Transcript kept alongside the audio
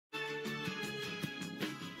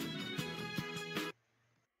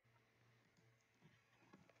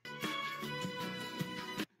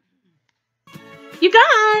You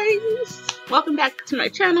guys, welcome back to my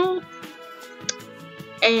channel.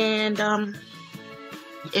 And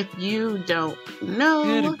if you don't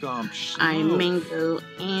know, I'm Mango,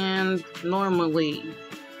 and normally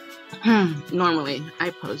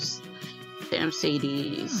I post the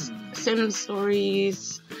Mercedes Sim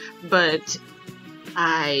stories, but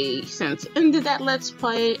I since ended that Let's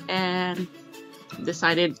Play and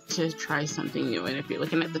decided to try something new. And if you're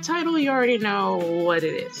looking at the title, you already know what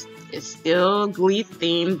it is. It's still Glee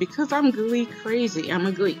themed because I'm Glee crazy. I'm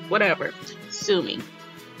a Glee, whatever. Sue me.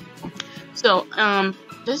 So,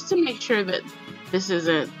 just to make sure that this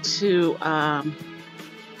isn't too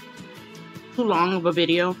long of a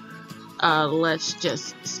video, let's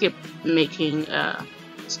just skip making a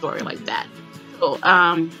story like that. So,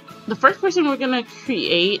 the first person we're gonna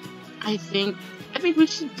create, I think we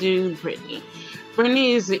should do Brittany.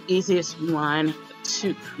 Brittany is the easiest one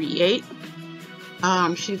to create.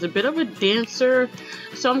 She's a bit of a dancer,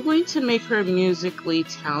 so I'm going to make her musically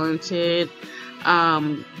talented,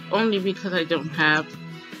 only because I don't have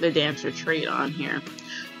the dancer trait on here,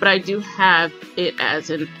 but I do have it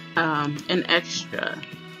as an extra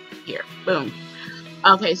here. Boom.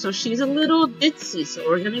 Okay, so she's a little ditzy, so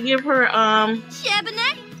we're gonna give her let's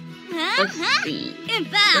see,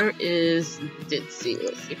 where is ditzy?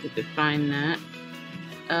 Let's see if we can find that.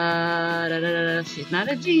 She's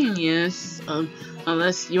not a genius,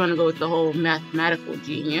 unless you want to go with the whole mathematical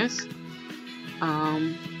genius.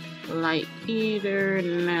 Light eater,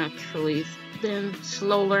 naturally thin,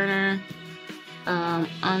 slow learner,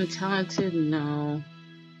 untalented, no.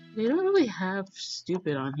 They don't really have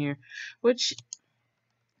stupid on here, which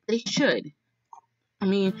they should. I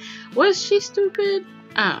mean, was she stupid?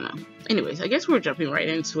 I don't know. Anyways, I guess we're jumping right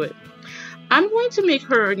into it. I'm going to make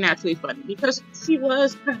her naturally funny because she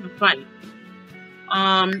was kind of funny.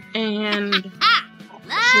 And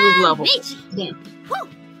she was lovable. Yeah.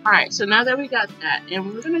 Alright, so now that we got that,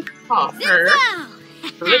 and we're gonna call her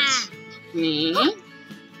Brittany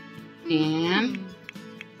and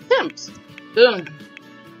Sims. Boom.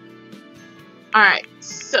 Alright,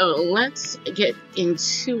 so let's get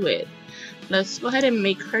into it. Let's go ahead and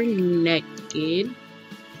make her naked.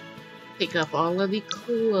 Pick up all of the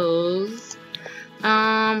clothes.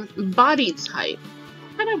 Body type.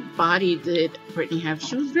 What kind of body did Brittany have?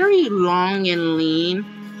 She was very long and lean.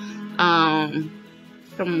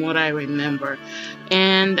 From what I remember.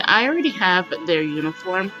 And I already have their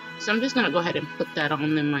uniform, so I'm just gonna go ahead and put that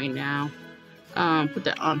on them right now. Put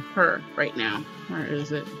that on her right now. Where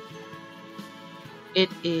is it?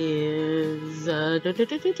 It is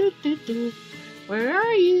where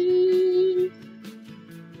are you?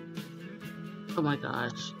 Oh my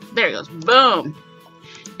gosh. There it goes. Boom.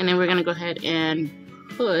 And then we're gonna go ahead and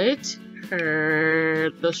put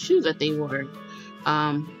her those shoes that they wore.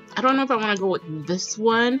 I don't know if I want to go with this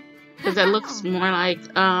one because that looks more like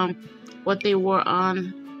what they wore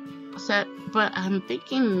on set, but I'm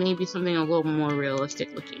thinking maybe something a little more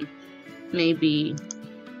realistic looking. Maybe,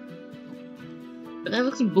 but that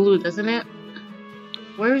looks blue, doesn't it?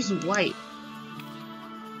 Where's white?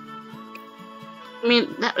 I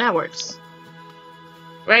mean, that works,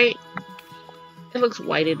 right? It looks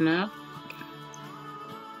white enough.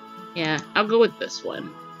 Yeah, I'll go with this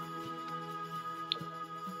one.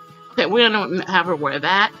 Okay, we're gonna have her wear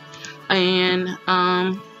that, and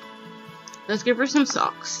let's give her some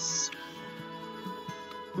socks.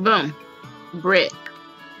 Boom, Brit.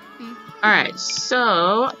 Alright,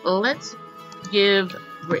 so let's give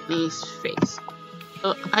Brittany's face.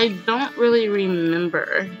 So I don't really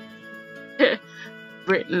remember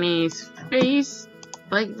Brittany's face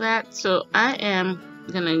like that, so I am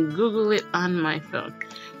gonna Google it on my phone.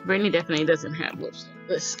 Brittany definitely doesn't have lips like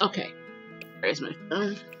this. Okay, where's my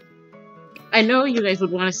phone? I know you guys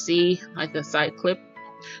would want to see like a side clip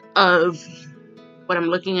of what I'm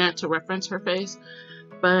looking at to reference her face,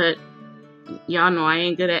 but y'all know I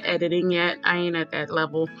ain't good at editing yet. I ain't at that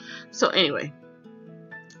level. So anyway,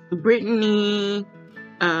 Brittany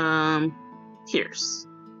Pierce.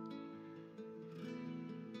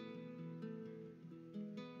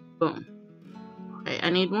 Boom. Okay, I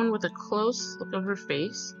need one with a close look of her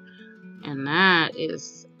face, and that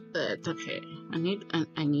is that. Okay, I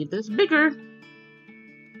need this bigger.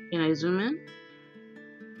 Can I zoom in?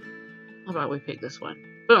 How about we pick this one?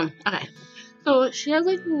 Boom. Okay. So she has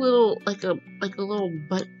like a little little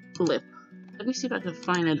butt lip. Let me see if I can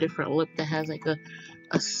find a different lip that has like a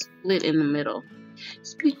split in the middle.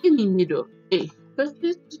 Split in the middle. Hey.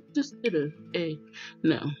 Just hey.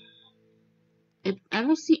 No. I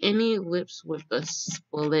don't see any lips with a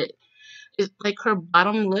split. It's like her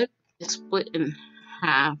bottom lip is split in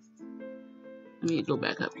half. Let me go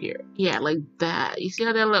back up here. Yeah, like that. You see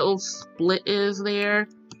how that little split is there?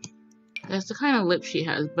 That's the kind of lip she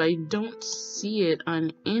has, but I don't see it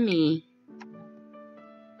on any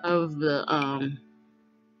of the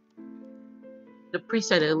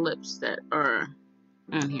presetted lips that are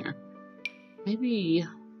on here. Maybe,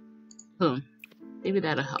 maybe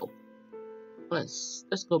that'll help. Let's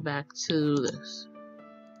go back to this.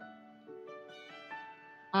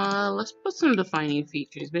 Let's put some defining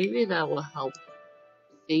features. Maybe that will help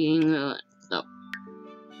seeing the. Oh,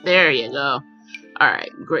 there you go. All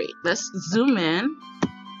right, great. Let's zoom in.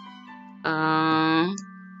 Her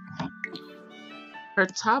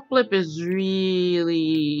top lip is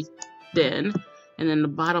really thin, and then the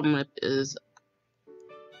bottom lip is,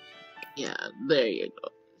 yeah, there you go.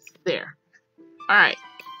 There. All right.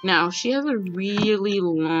 Now she has a really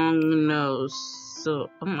long nose, so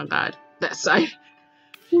oh my god, that side.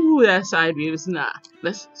 Ooh, that side view is not.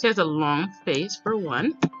 She has a long face for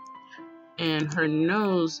one, and her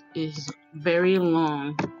nose is very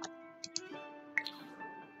long.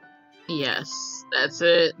 Yes, that's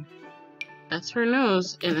it. That's her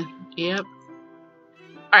nose, and yep.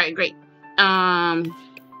 All right, great.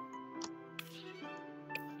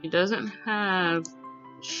 She doesn't have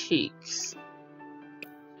cheeks.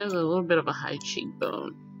 She has a little bit of a high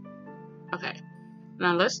cheekbone. Okay,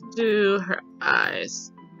 now let's do her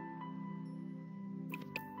eyes.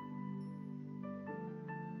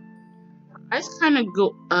 Eyes kind of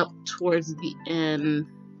go up towards the end.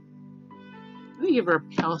 Let me give her a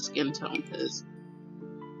pale skin tone because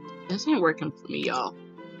this ain't working for me, y'all.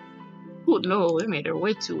 Oh no, it made her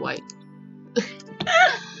way too white.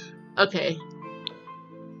 Okay.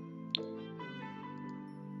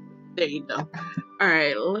 There you go.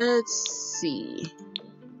 Alright, let's see.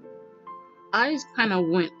 Eyes kind of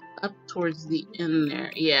went up towards the end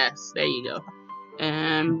there. Yes, there you go.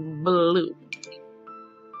 And blue.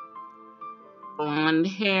 Blonde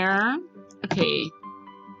hair. Okay.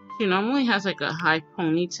 She normally has like a high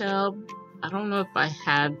ponytail. I don't know if I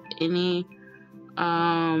have any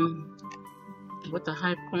with a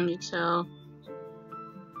high ponytail.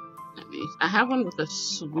 I have one with a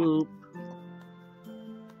swoop.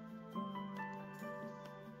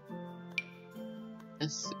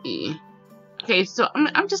 Let's see. Okay, so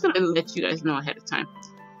I'm just gonna let you guys know ahead of time.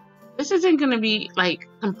 This isn't gonna be like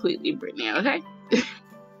completely Brittany, okay?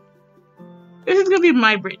 This is gonna be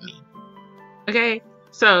my Brittany. Okay?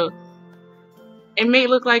 So it may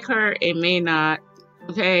look like her, it may not.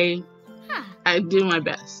 Okay? I do my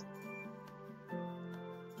best.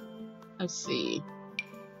 Let's see.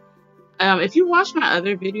 If you watch my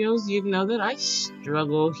other videos, you know that I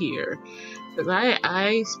struggle here. Because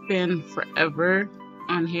I spend forever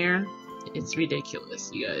on hair. It's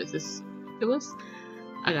ridiculous, you guys. It's ridiculous.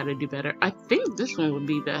 I gotta do better. I think this one would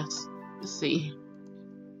be best. Let's see.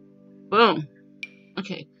 Boom.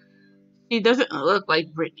 Okay. She doesn't look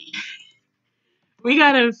like Brittany. We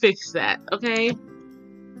gotta fix that, okay?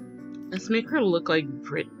 Let's make her look like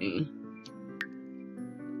Brittany.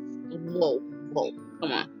 Whoa, whoa,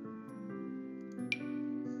 come on.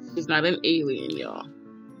 She's not an alien, y'all.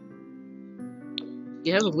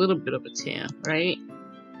 She has a little bit of a tan, right?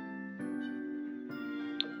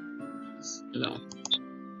 No.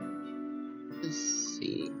 Let's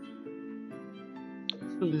see.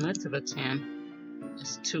 Too much of a tan.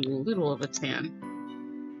 It's too little of a tan.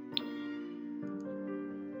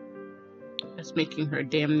 That's making her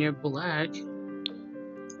damn near black.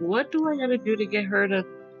 What do I gotta do to get her to...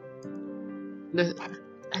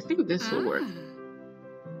 I think this will work.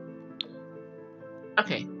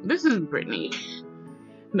 Okay, this is Brittany.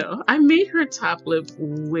 No, I made her top lip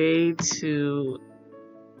way too...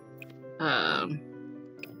 I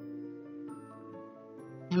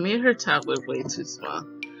made her top lip way too small.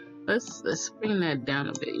 Let's bring that down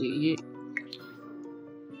a bit.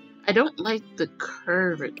 I don't like the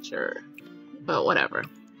curvature, but whatever.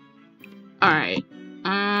 Alright.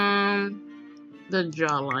 The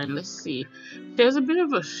jawline, let's see. There's a bit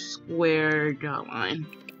of a square jawline.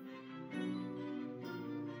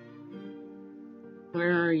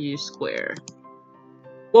 Where are you, square?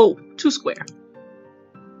 Whoa, too square.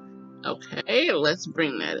 Okay, let's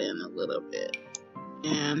bring that in a little bit.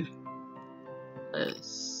 And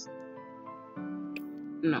let's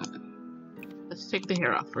take the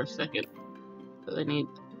hair off for a second. Cause I need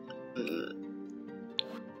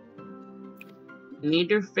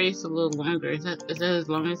your face a little longer. Is that as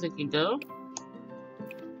long as it can go?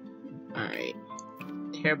 Alright.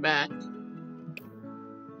 Hair back.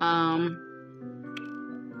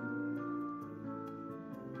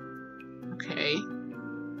 Okay.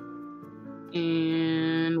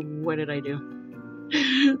 And what did I do?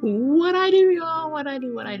 What I do, y'all? What I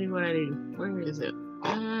do? What I do? What I do? Where is it?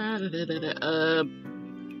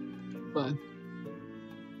 Boom,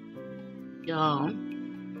 y'all.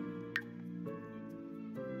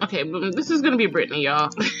 Okay, boom. This is gonna be Brittany, y'all.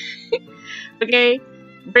 Okay,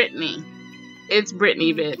 Brittany. It's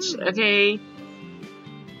Brittany, bitch. Okay.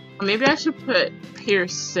 Maybe I should put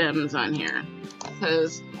Pierce Sims on here,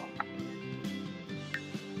 because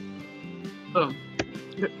boom,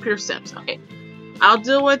 Pierce Sims. Okay. I'll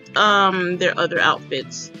deal with their other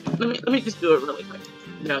outfits. Let me just do it really quick.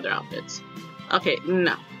 Their other outfits. Okay,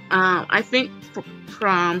 no. I think for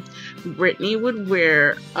prom, Brittany would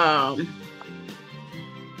wear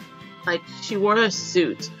like she wore a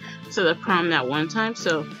suit to the prom that one time,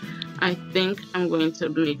 so I think I'm going to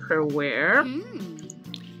make her wear.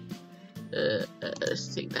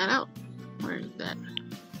 Let's take that out. Where is that?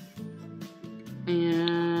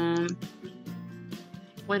 And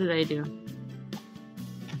what did I do?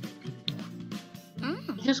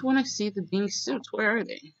 I just want to see the beanie suits. Where are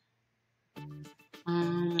they?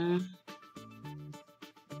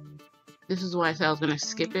 This is why I said I was gonna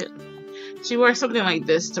skip it. She wore something like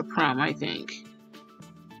this to prom, I think.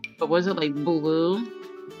 But was it like blue?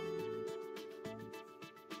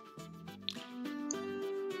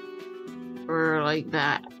 Or like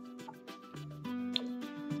that?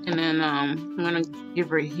 And then I'm gonna give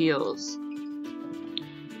her heels.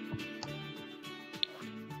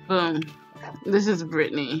 Boom. This is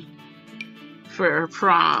Brittany for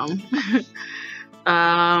prom.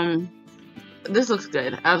 This looks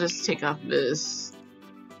good. I'll just take off this.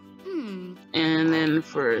 And then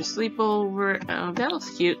for sleepover, that looks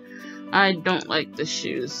cute. I don't like the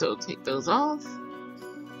shoes, so take those off.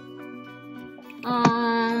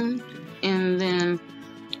 And then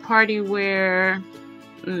party wear.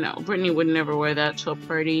 No, Brittany would never wear that to a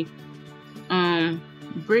party.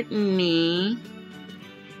 Brittany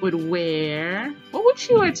would wear. What would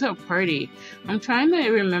she wear to a party? I'm trying to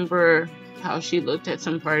remember how she looked at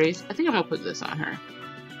some parties. I think I'm gonna put this on her.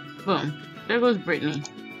 Boom. There goes Brittany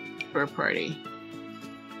for a party.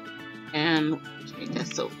 And I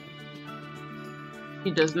guess so.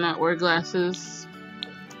 She does not wear glasses.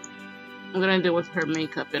 I'm gonna deal with her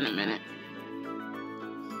makeup in a minute.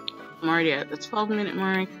 I'm already at the 12-minute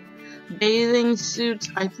mark. Bathing suits.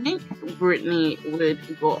 I think Brittany would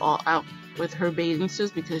go all out with her bathing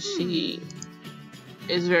suits because she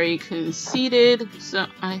is very conceited. So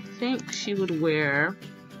I think she would wear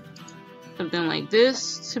something like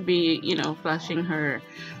this to be, you know, flashing her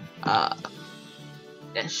that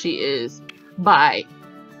she is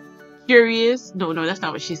curious. No, that's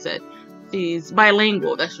not what she said. She's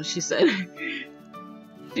bilingual. That's what she said.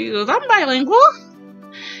 She goes, I'm bilingual.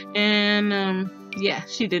 And yeah,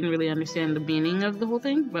 she didn't really understand the meaning of the whole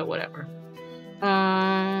thing, but whatever.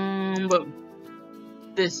 But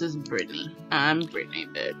this is Brittany. I'm Brittany,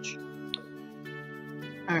 bitch.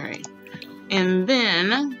 Alright. And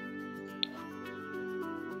then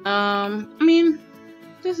I mean,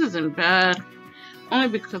 this isn't bad. Only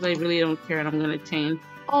because I really don't care and I'm gonna change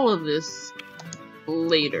all of this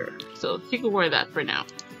later. So she can wear that for now.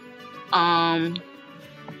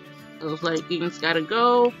 Those leggings gotta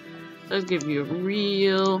go. Let's give you a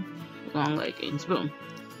real long leggings. Boom.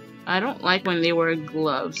 I don't like when they wear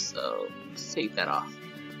gloves, so let's take that off.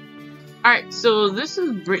 Alright, so this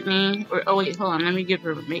is Brittany. Oh wait, hold on. Let me give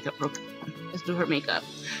her makeup real quick. Let's do her makeup.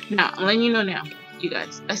 Now, I'm letting you know now, you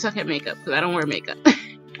guys. I suck at makeup because I don't wear makeup.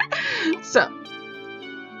 So,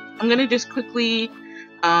 I'm gonna just quickly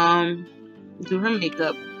do her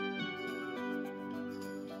makeup.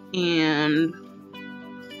 And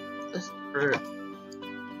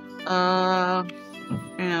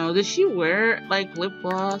you know, did she wear like lip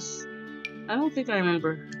gloss? I don't think I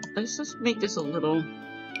remember. Let's just make this a little.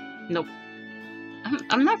 Nope.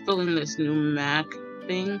 I'm not feeling this new MAC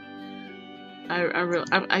thing.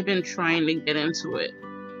 I've been trying to get into it.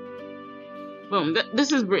 Boom.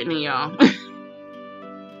 This is Brittany, y'all.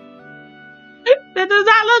 That does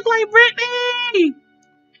not look like Brittany.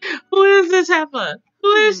 Who is this heifer?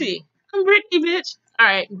 Who is she? I'm Brittany, bitch.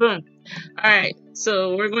 Alright, boom. Alright,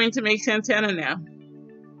 so we're going to make Santana now.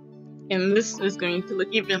 And this is going to look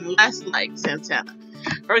even less like Santana.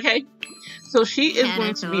 Okay? So she is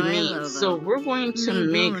going to be mean. So we're going to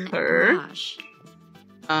make her...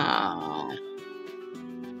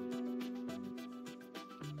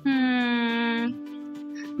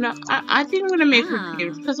 No, I think I'm going to make her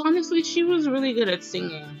cute. Because honestly, she was really good at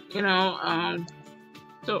singing. You know,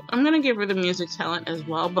 so I'm going to give her the music talent as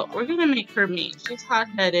well, but we're going to make her mean. She's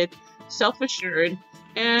hot-headed, self-assured,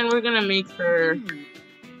 and we're going to make her...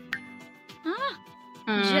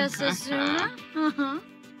 Just as soon.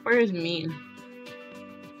 Where is mean?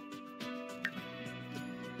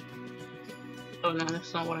 Oh no,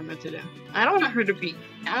 that's not what I meant to do. I don't want her to be.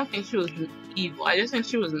 I don't think she was evil. I just think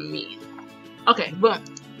she was mean. Okay, boom.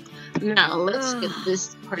 Now let's get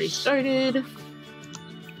this party started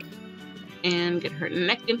and get her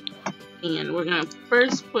naked. And we're gonna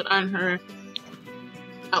first put on her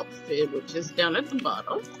outfit, which is down at the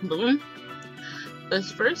bottom. Boom.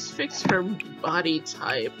 Let's first fix her body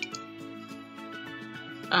type.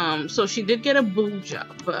 So she did get a boob job,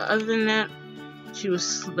 but other than that, she was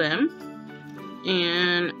slim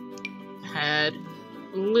and had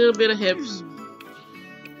a little bit of hips.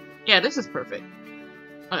 Yeah, this is perfect.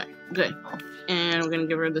 Okay, good. And we're gonna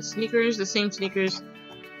give her the sneakers, the same sneakers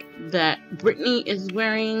that Brittany is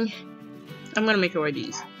wearing. I'm gonna make her wear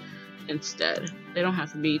these instead. They don't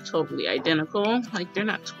have to be totally identical. Like, they're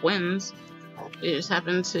not twins. They just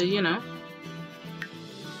happen to, you know.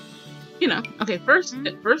 Okay, first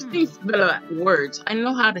things, words. I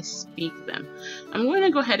know how to speak them. I'm going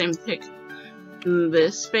to go ahead and pick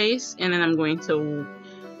this face, and then I'm going to,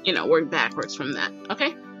 work backwards from that,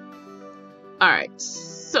 okay? Alright,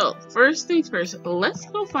 so, first things first, let's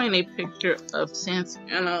go find a picture of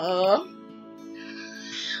Santana.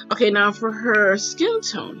 Okay, now for her skin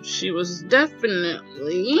tone, she was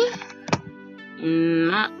definitely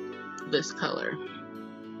not this color.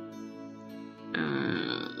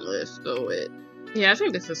 Let's go with, yeah, I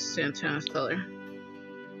think this is Santana's color.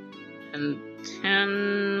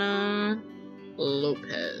 Santana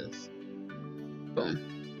Lopez.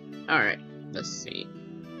 Boom. Alright, let's see.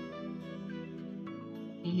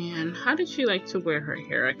 And how did she like to wear her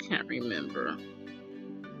hair? I can't remember.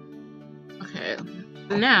 Okay,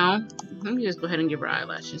 now, let me just go ahead and give her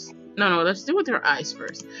eyelashes. No, let's do with her eyes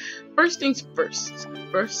first. First things first.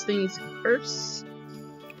 First things first.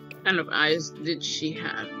 What kind of eyes did she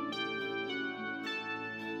have?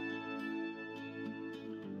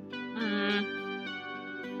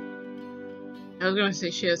 I was gonna say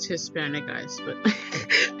she has Hispanic eyes, but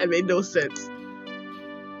that made no sense.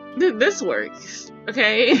 This works,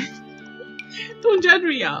 okay? Don't judge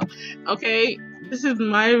me, y'all. Okay, this is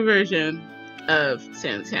my version of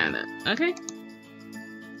Santana. Okay,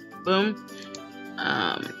 boom.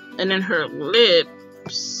 And then her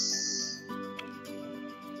lips.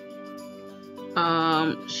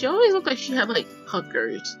 She always looked like she had like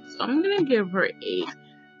puckers, so I'm gonna give her a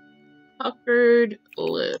puckered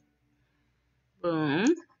lip. Boom.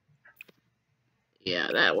 Yeah,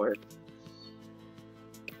 that worked.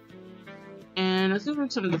 And let's look for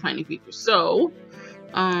some defining features. So,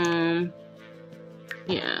 yeah,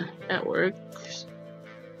 that works.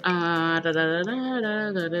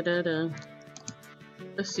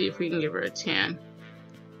 Let's see if we can give her a tan.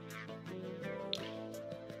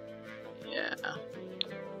 Yeah.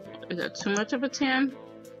 Is that too much of a tan?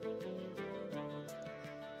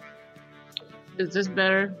 Is this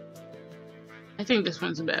better? I think this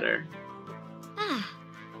one's better.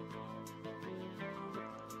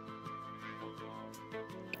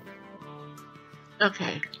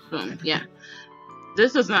 Okay, boom, yeah.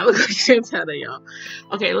 This does not look like Santana, y'all.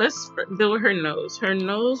 Okay, let's do her nose. Her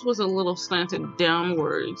nose was a little slanted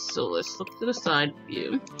downwards, so let's look to the side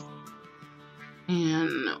view.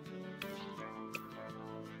 And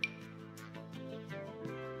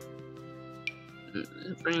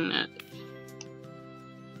bring that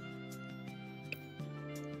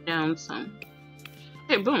down some.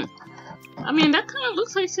 Okay, boom. I mean, that kind of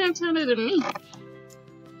looks like Santana to me.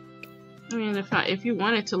 I mean, if you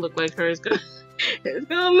want it to look like her, it's gonna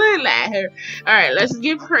look like her. All right, let's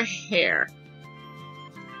give her hair.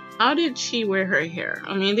 How did she wear her hair?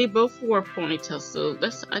 I mean, they both wore ponytails, so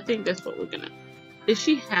I think that's what we're gonna. Did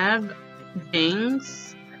she have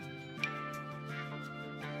bangs?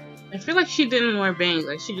 I feel like she didn't wear bangs.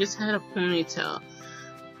 Like, she just had a ponytail.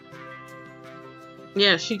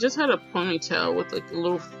 Yeah, she just had a ponytail with like a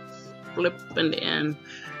little flip in the end.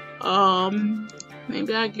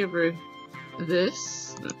 Maybe I'll give her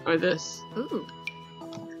this or this. Ooh.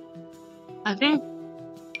 I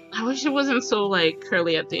wish it wasn't so like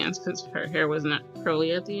curly at the ends because her hair was not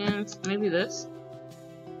curly at the ends. Maybe this.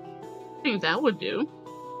 I think that would do.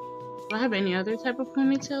 Do I have any other type of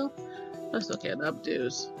ponytail? Let's look at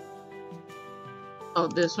updos. Oh,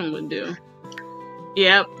 this one would do.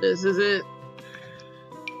 Yep, this is it.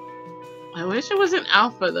 I wish it was an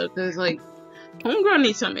alpha though, because like, homegirl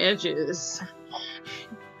needs some edges.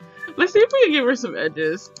 Let's see if we can give her some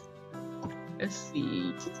edges. Let's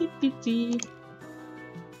see.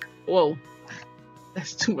 Whoa,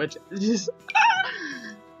 that's too much edges.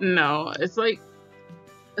 No, it's like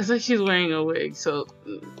she's wearing a wig. So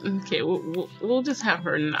okay, we'll just have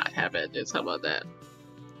her not have edges. How about that?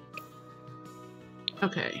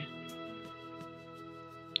 Okay.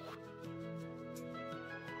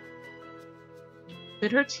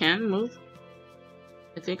 Did her tan move?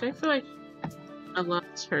 I think I feel like I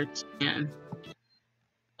lost her tan.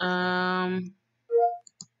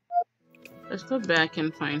 Let's go back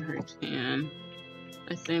and find her tan.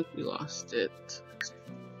 I think we lost it.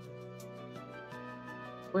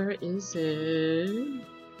 Where is it?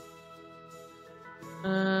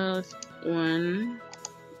 1,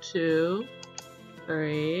 2,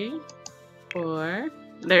 3, 4.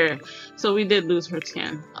 There. So we did lose her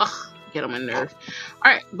tan. Ugh, get on my nerve.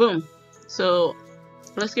 Alright, boom. So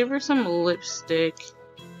let's give her some lipstick.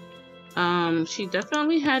 She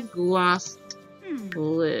definitely had glossed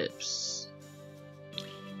lips.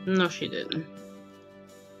 No, she didn't.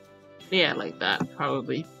 Yeah, like that,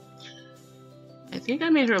 probably. I think I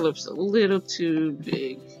made her lips a little too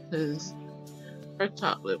big, because her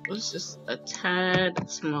top lip was just a tad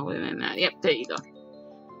smaller than that. Yep, there you go.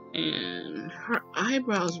 And her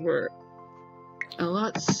eyebrows were a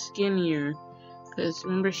lot skinnier, because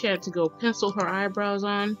remember she had to go pencil her eyebrows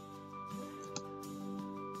on.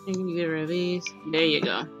 You can get rid of these. There you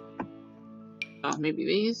go. Oh, maybe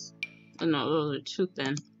these? Oh, no, those are too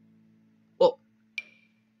thin. Whoa.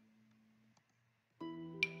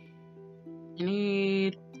 I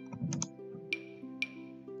need...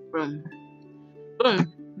 Boom.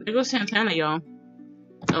 Boom. There goes Santana, y'all.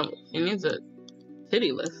 Oh, she needs a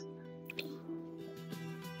titty lift.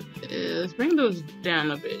 Let's bring those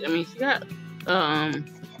down a bit. I mean, she got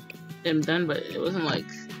them done, but it wasn't like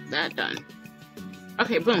that done.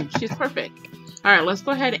 Okay, boom. She's perfect. Alright, let's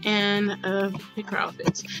go ahead and pick her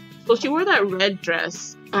outfits. So she wore that red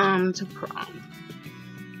dress to prom.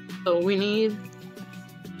 So we need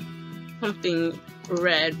something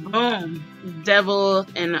red. Boom. Devil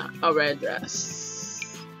in a red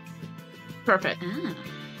dress. Perfect.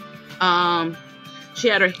 She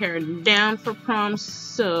had her hair down for prom,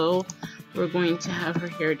 so we're going to have her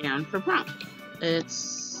hair down for prom.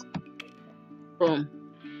 It's boom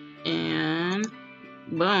and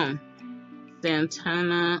boom.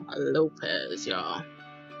 Santana Lopez, y'all.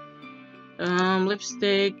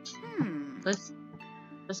 Lipstick. Let's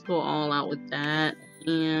go all out with that.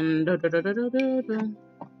 And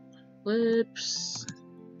lips.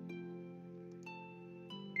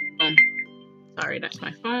 Boom. Sorry, that's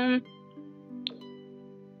my phone.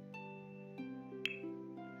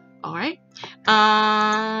 All right.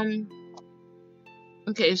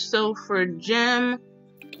 Okay, so for Gem,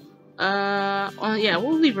 well, yeah,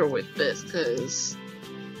 we'll leave her with this because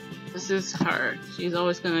this is her. She's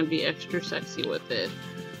always gonna be extra sexy with it.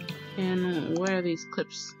 And where are these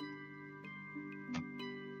clips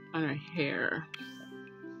on her hair?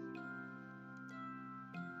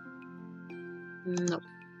 Nope.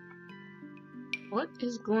 What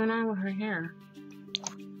is going on with her hair?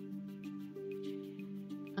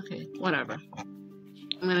 Okay, whatever.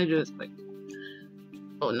 I'm gonna do this quick.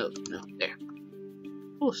 Oh, no, there.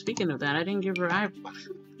 Oh, speaking of that, I didn't give her eyebrows.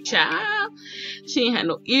 Child, she ain't had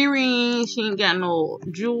no earrings, she ain't got no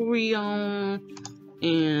jewelry on,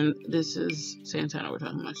 and this is Santana we're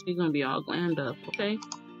talking about. She's gonna be all glammed up, okay?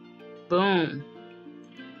 Boom.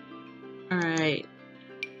 Alright.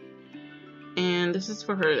 And this is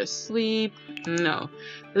for her to sleep. No,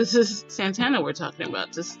 this is Santana we're talking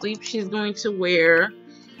about. To sleep, she's going to wear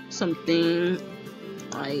something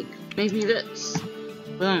like maybe this.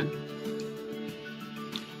 Boom.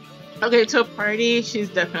 Okay, to a party, she's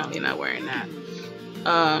definitely not wearing that.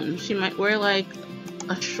 She might wear like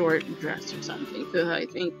a short dress or something, because I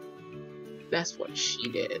think that's what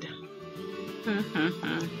she did.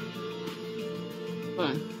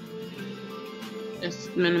 Boom.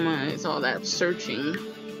 Just minimize all that searching.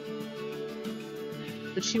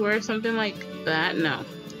 Did she wear something like that? No.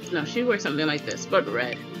 No, she wears something like this, but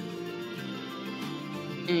red.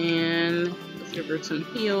 And let's give her some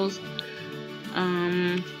heels.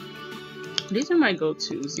 These are my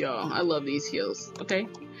go-tos, y'all. I love these heels, okay?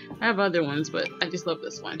 I have other ones, but I just love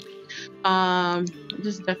this one.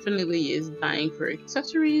 This definitely is dying for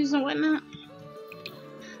accessories and whatnot.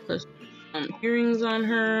 Let's put some earrings on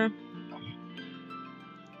her.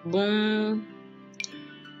 Boom.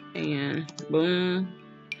 And boom.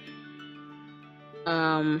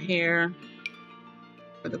 Hair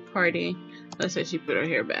for the party. Let's say she put her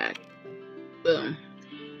hair back. Boom.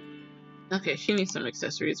 Okay, she needs some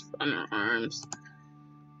accessories on her arms.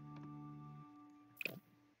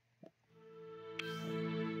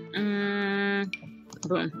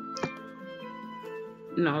 Boom.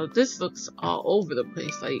 No, this looks all over the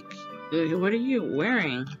place. Like, what are you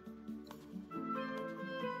wearing?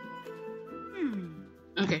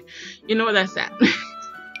 Okay, you know what that's at.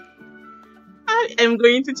 I am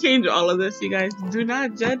going to change all of this, you guys. Do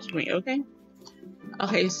not judge me, okay?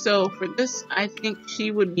 Okay, so for this, I think she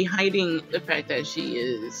would be hiding the fact that she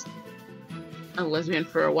is a lesbian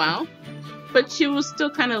for a while, but she will still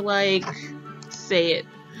kind of like say it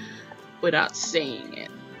without saying it.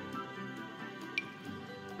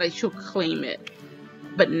 Like she'll claim it,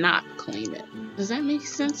 but not claim it. Does that make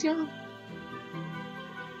sense, y'all?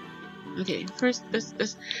 Okay, first,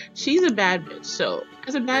 she's a bad bitch. So,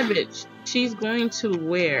 as a bad bitch, she's going to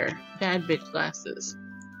wear bad bitch glasses.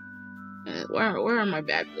 Where are my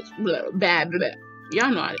bad bitch? Blah.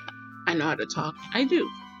 Y'all know I know how to talk. I do.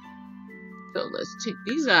 So let's check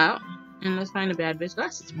these out and let's find the bad bitch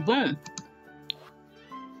glasses. Boom.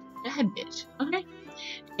 Bad bitch. Okay.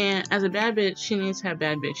 And as a bad bitch, she needs to have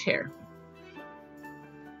bad bitch hair.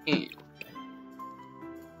 And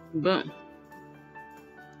boom.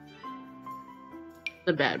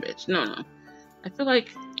 The bad bitch. No. I feel like,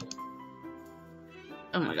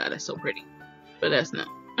 oh my god, that's so pretty. But that's not.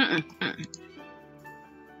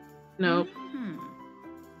 Nope.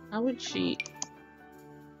 How would she?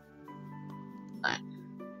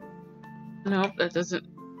 Nope, that doesn't.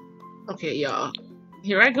 Okay, y'all.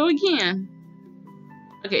 Here I go again.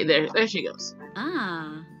 Okay, there she goes.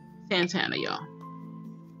 Santana, y'all.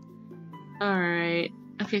 Alright.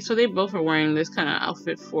 Okay, so they both are wearing this kind of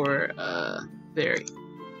outfit for their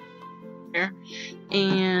hair.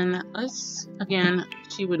 And let's, again,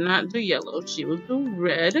 she would not do yellow, she would do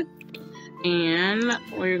red. And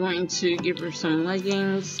we're going to give her some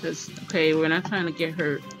leggings, because, okay, we're not trying to get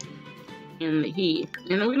her in the heat.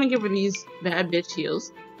 And we're going to give her these bad bitch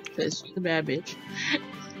heels, because she's a bad bitch.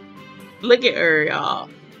 Look at her, y'all.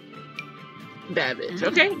 Bad bitch,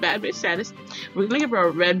 okay? Bad bitch status. We're going to give her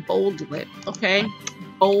a red bold lip, okay?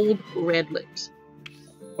 Bold red lips.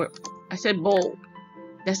 I said bold.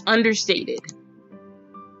 That's understated.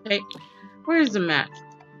 Okay? Where's the match?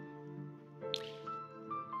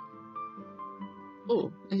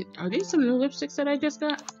 Oh, are these some new lipsticks that I just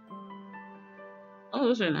got? Oh,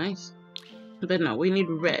 those are nice. But no, we need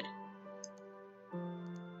red.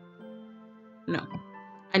 No.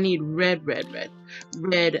 I need red. Red.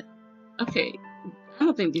 Okay. I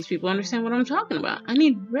don't think these people understand what I'm talking about. I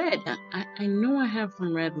need red. I know I have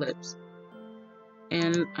some red lips.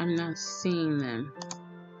 And I'm not seeing them.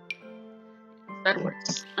 That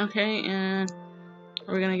works. Okay, and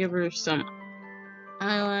we're gonna give her some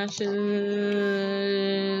eyelashes.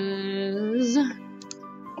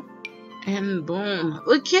 And boom.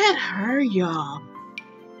 Look at her, y'all.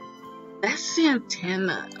 That's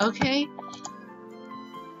Santana, okay?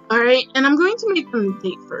 Alright, and I'm going to make them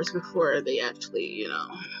date first before they actually, you know,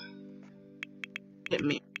 get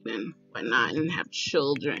married and whatnot and have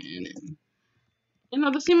children. And, you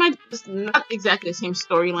know, it's not exactly the same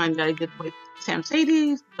storyline that I did with Sam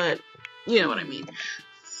Sadie's, but you know what I mean.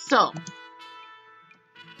 So,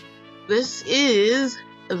 this is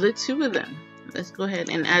the two of them. Let's go ahead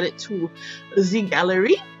and add it to the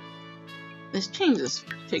gallery. Let's change this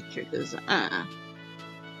picture because,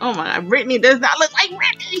 oh my god, Brittany does not look like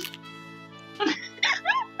Brittany!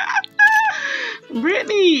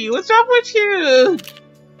 Brittany, what's up with you?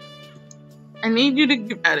 I need you to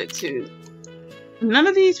give attitude. None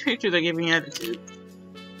of these pictures are giving attitude.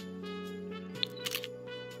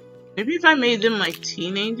 Maybe if I made them like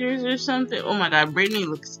teenagers or something. Oh my god, Brittany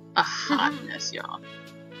looks a hot mess, y'all.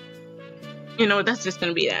 You know what? That's just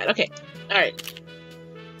gonna be that. Okay. Alright.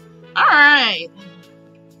 Alright.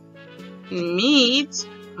 Meet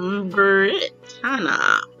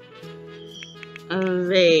Brittana.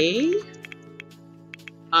 They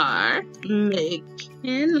are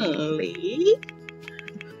McKinley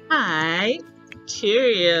High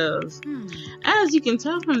Cheerios. As you can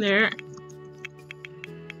tell from their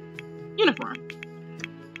uniform.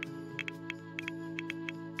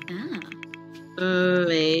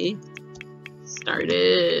 They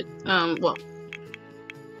started, well,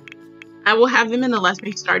 I will have them in the last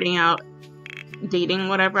week starting out dating,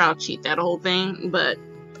 whatever. I'll cheat that whole thing, but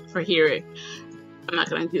for here, I'm not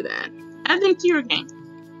going to do that. Add them to your game,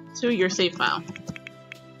 to your save file.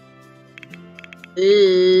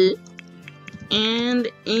 And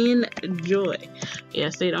enjoy.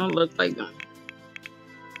 Yes, they don't look like them.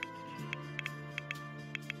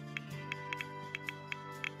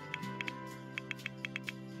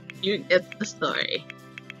 You get the story.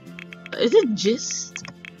 Is it gist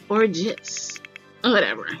or gist?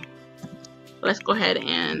 Whatever. Let's go ahead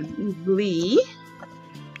and glee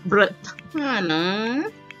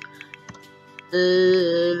Brittana.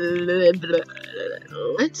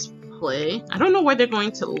 Let's play. I don't know where they're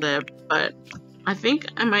going to live, but I think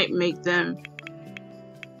I might make them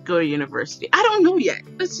go to university. I don't know yet.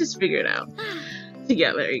 Let's just figure it out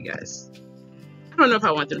together, you guys. I don't know if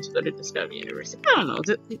I want them to go to Discovery University. I don't know.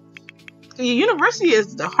 The university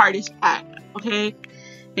is the hardest part, okay?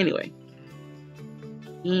 Anyway.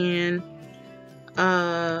 And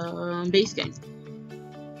base game.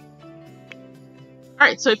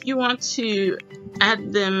 Alright, so if you want to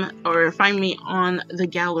add them or find me on the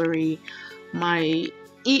gallery, my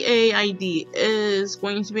EA ID is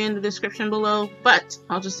going to be in the description below, but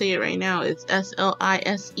I'll just say it right now. It's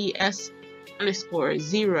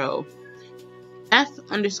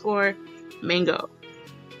SLISES_0F_mango.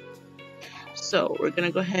 So we're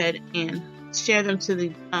gonna go ahead and share them to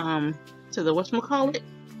the whatchamacallit,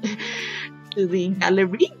 to the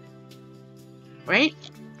gallery, right?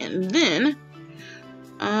 And then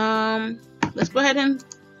let's go ahead and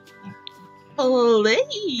play.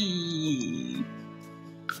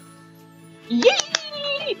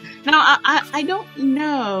 Yay! Now I don't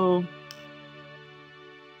know.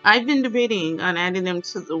 I've been debating on adding them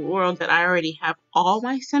to the world that I already have all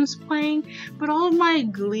my Sims playing, but all of my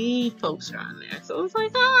Glee folks are on there. So it's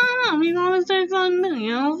like, I don't know, we want to start something new, you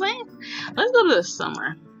know what I'm saying? Let's go to the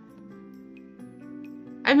summer.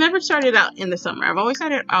 I've never started out in the summer. I've always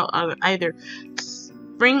started out either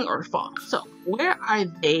spring or fall. So where are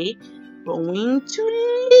they going to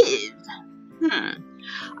live?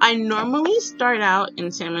 I normally start out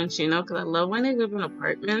in San Mancino because I love when they live in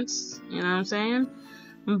apartments, you know what I'm saying?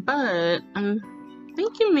 But I'm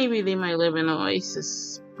thinking maybe they might live in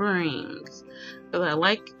Oasis Springs because I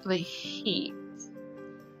like the heat.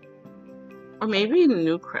 Or maybe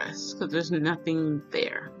Newcrest because there's nothing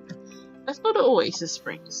there. Let's go to Oasis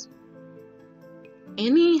Springs.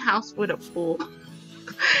 Any house with a pool?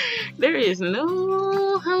 There is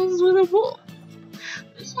no house with a pool.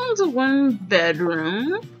 This one's a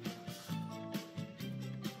 1-bedroom.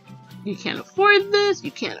 You can't afford this.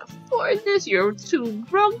 You can't afford this. You're too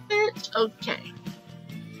broke, bitch. Okay.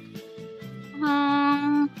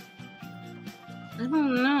 I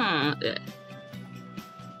don't know.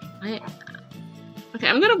 Okay,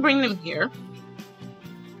 I'm gonna bring them here.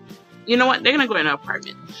 You know what? They're gonna go in an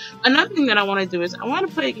apartment. Another thing that I want to do is I want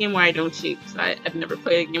to play a game where I don't cheat, because I've never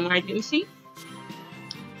played a game where I didn't cheat.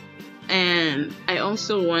 And I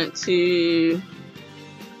also want to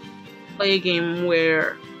play a game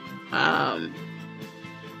where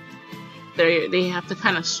they have to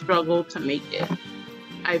kind of struggle to make it.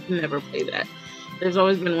 I've never played that. There's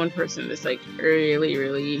always been one person that's like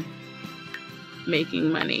really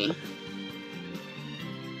making money.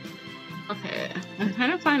 Okay, I'm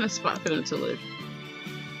trying to find a spot for them to live.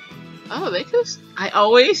 Oh, they could. I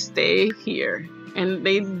always stay here, and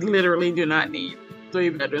they literally do not need 3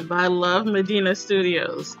 bedrooms. But I love Medina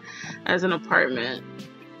Studios as an apartment.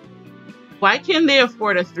 Why can't they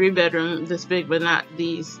afford a 3-bedroom this big, but not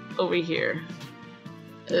these over here?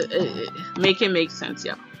 Make it make sense,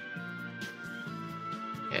 y'all.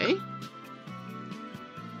 Okay.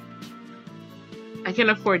 I can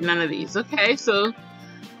afford none of these. Okay, so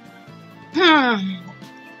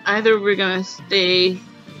either we're gonna stay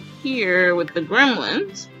here with the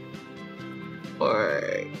gremlins,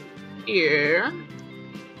 or here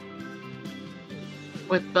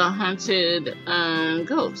with the haunted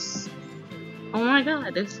ghosts. Oh my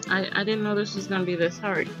god, I didn't know this was gonna be this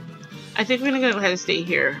hard. I think we're gonna go ahead and stay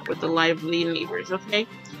here with the lively neighbors, okay?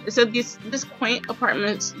 It said this quaint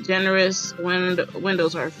apartment's generous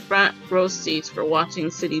windows are front row seats for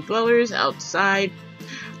watching city dwellers outside.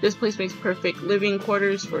 This place makes perfect living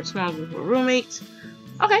quarters for a small group of roommates.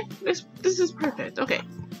 Okay, this is perfect. Okay,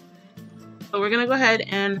 so we're gonna go ahead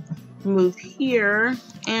and move here,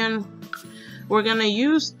 and we're gonna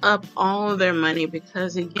use up all of their money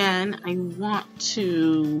because, again, I want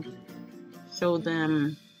to show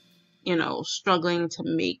them, you know, struggling to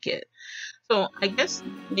make it. So I guess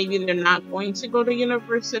maybe they're not going to go to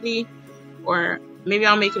university, or maybe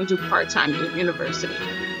I'll make them do part-time in university.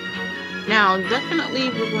 Now, definitely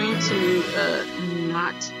we're going to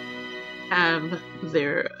not have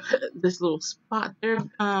this little spot there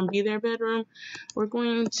be their bedroom. We're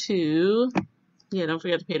going to, yeah, don't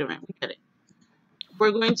forget to pay the rent. We get it.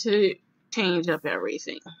 We're going to change up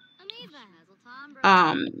everything.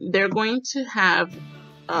 They're going to have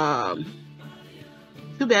 2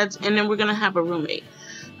 beds, and then we're gonna have a roommate.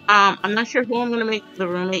 I'm not sure who I'm gonna make the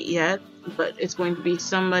roommate yet, but it's going to be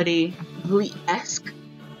somebody Glee-esque.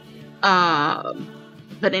 But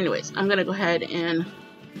anyways, I'm gonna go ahead and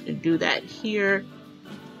do that here.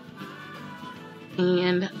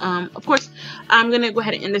 And of course, I'm gonna go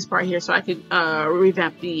ahead and end this part here so I could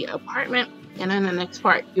revamp the apartment. And in the next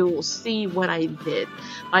part, you will see what I did.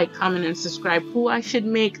 Like, comment, and subscribe who I should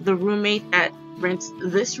make the roommate that rent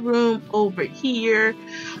this room over here.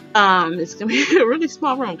 It's gonna be a really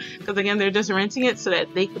small room because again, they're just renting it so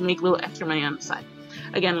that they can make a little extra money on the side.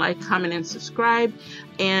 Again, like, comment, and subscribe.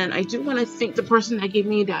 And I do want to thank the person that gave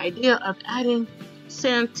me the idea of adding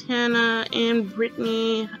Santana and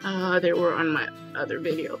Brittany. They were on my other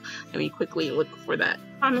video. Let me quickly look for that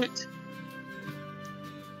comment.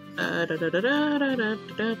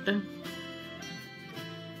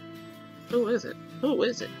 Who is it? Who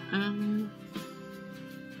is it?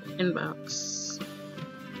 Inbox.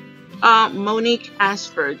 Monique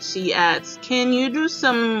Ashford. She adds, "Can you do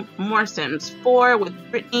some more Sims 4 with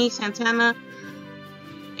Brittany, Santana,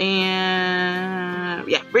 and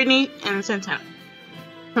yeah, Brittany and Santana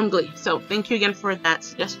from Glee?" So thank you again for that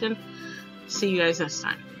suggestion. See you guys next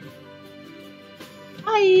time.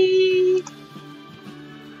 Bye.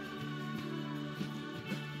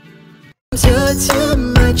 Too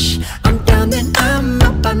much. I'm down and I'm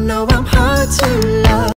up. I know I'm high.